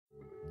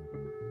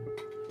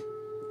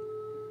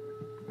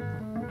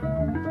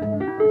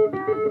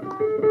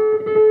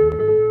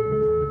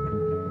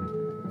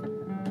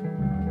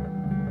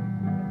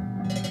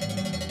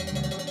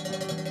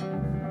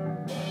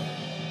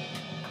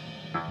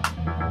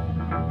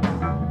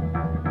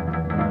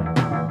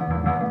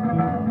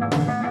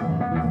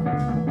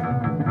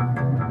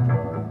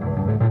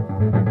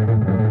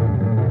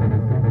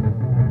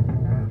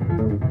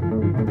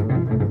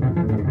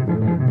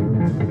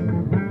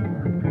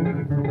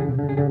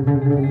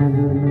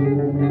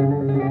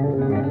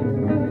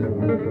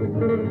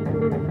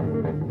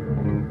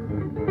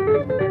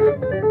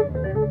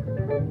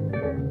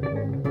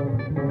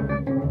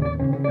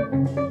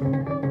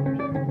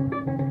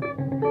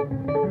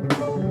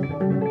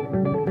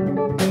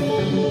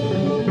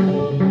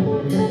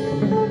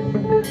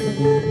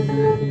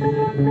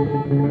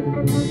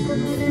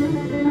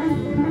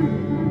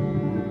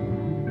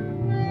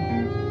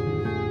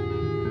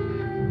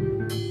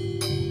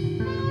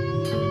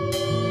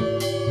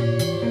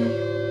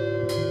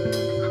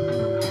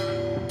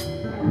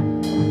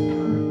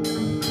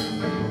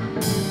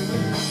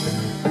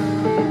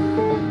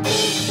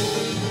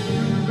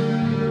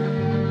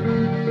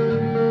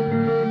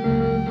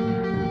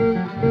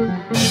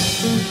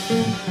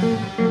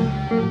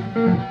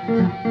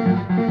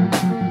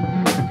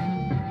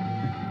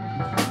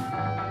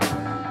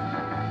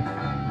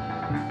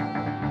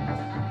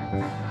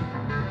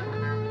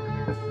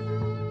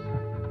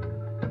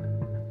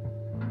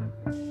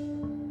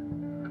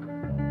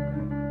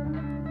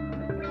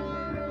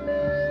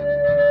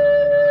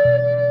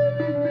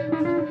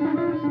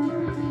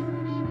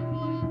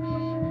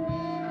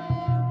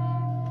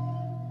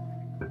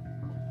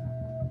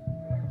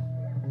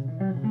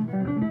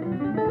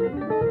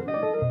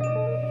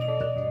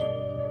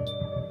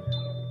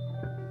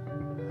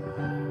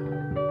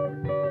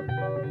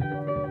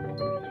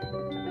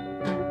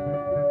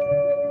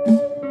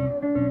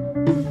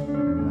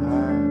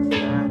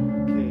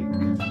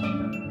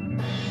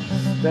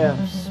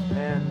Steps,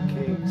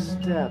 pancake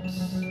steps.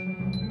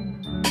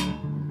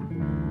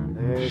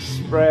 They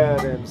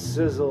spread and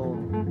sizzle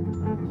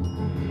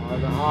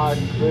on the hot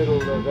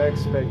griddle of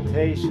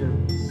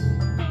expectations.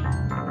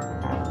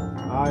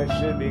 I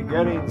should be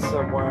getting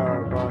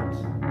somewhere, but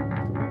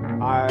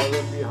I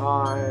look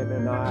behind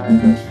and I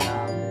just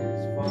have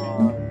these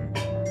fond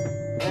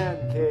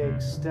pancake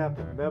step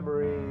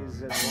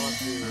memories and want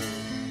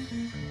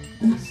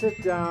to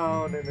sit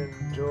down and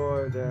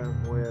enjoy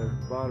them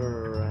with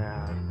butter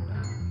and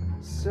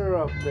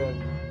syrup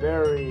and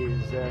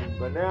berries and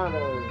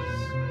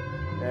bananas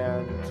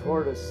and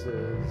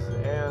tortoises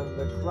and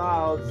the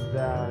clouds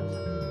that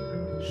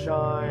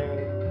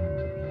shine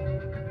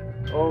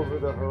over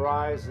the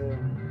horizon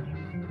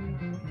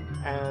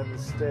and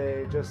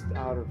stay just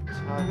out of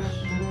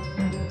touch.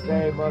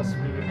 They must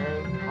be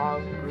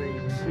hungry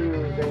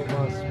too. They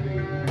must be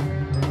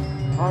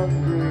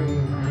hungry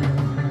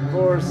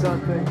for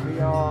something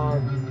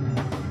beyond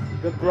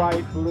the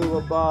bright blue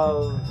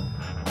above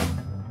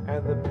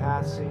and the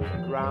passing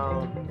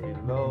ground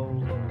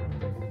below.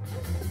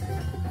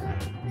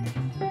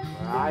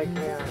 I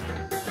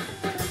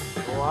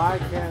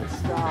can't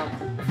stop.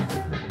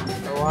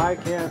 Oh, I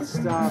can't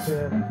stop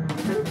it.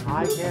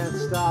 I can't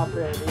stop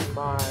any of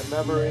my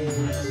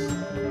memories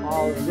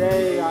all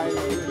day.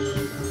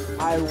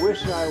 I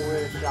wish I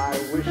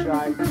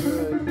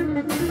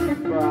could,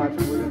 but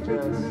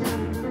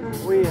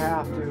we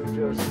have to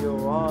just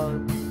go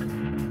on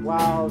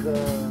while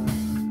the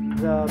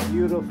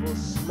beautiful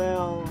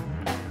smell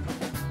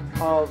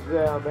of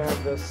them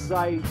and the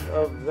sight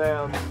of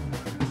them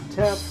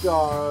tempt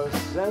our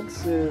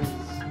senses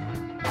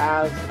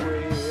as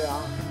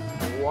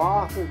we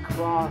walk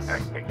across the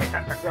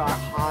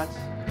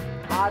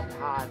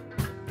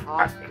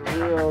hot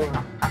grill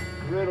of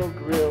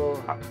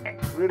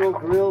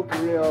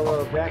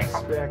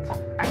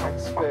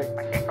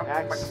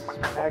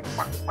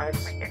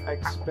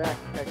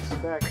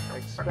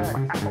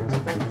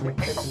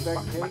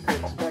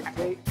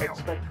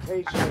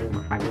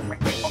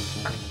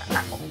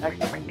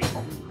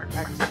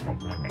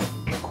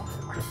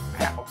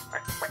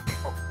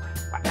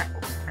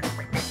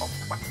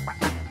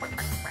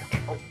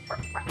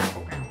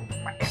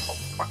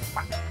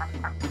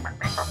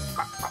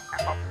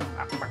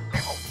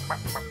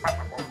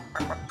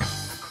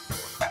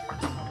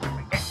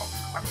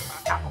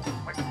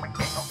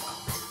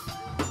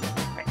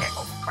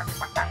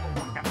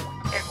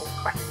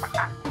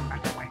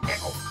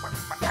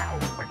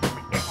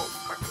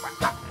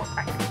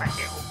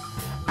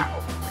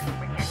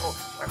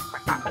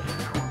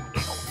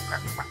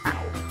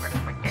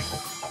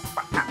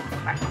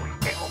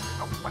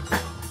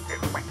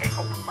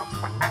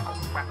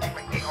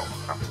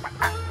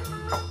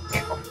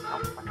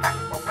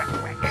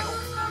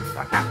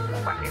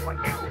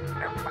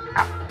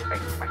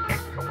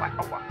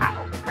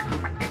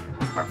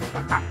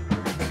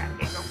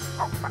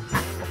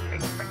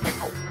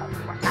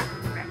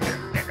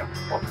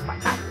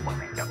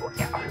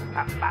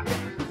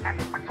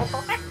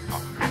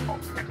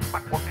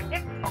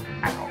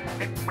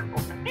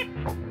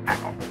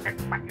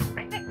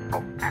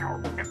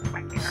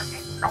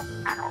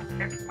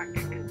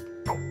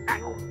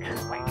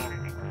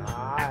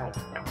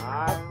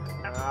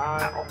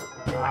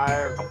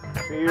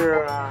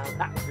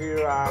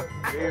Here I'm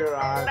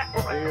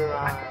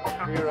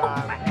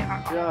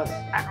just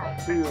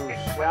too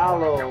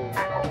shallow,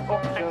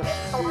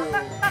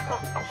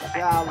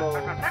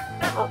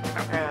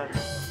 and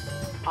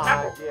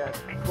I get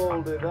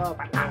folded up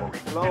and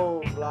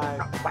flown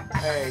like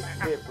a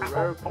paper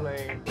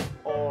airplane,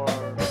 or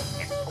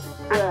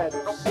spread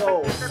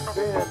so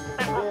thin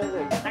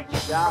and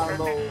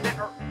shallow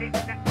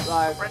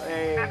like a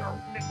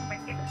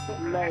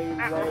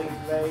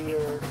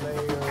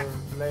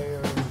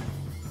layer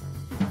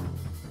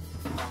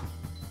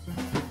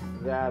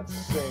that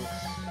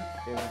sinks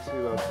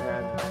into a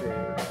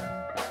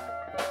pancake.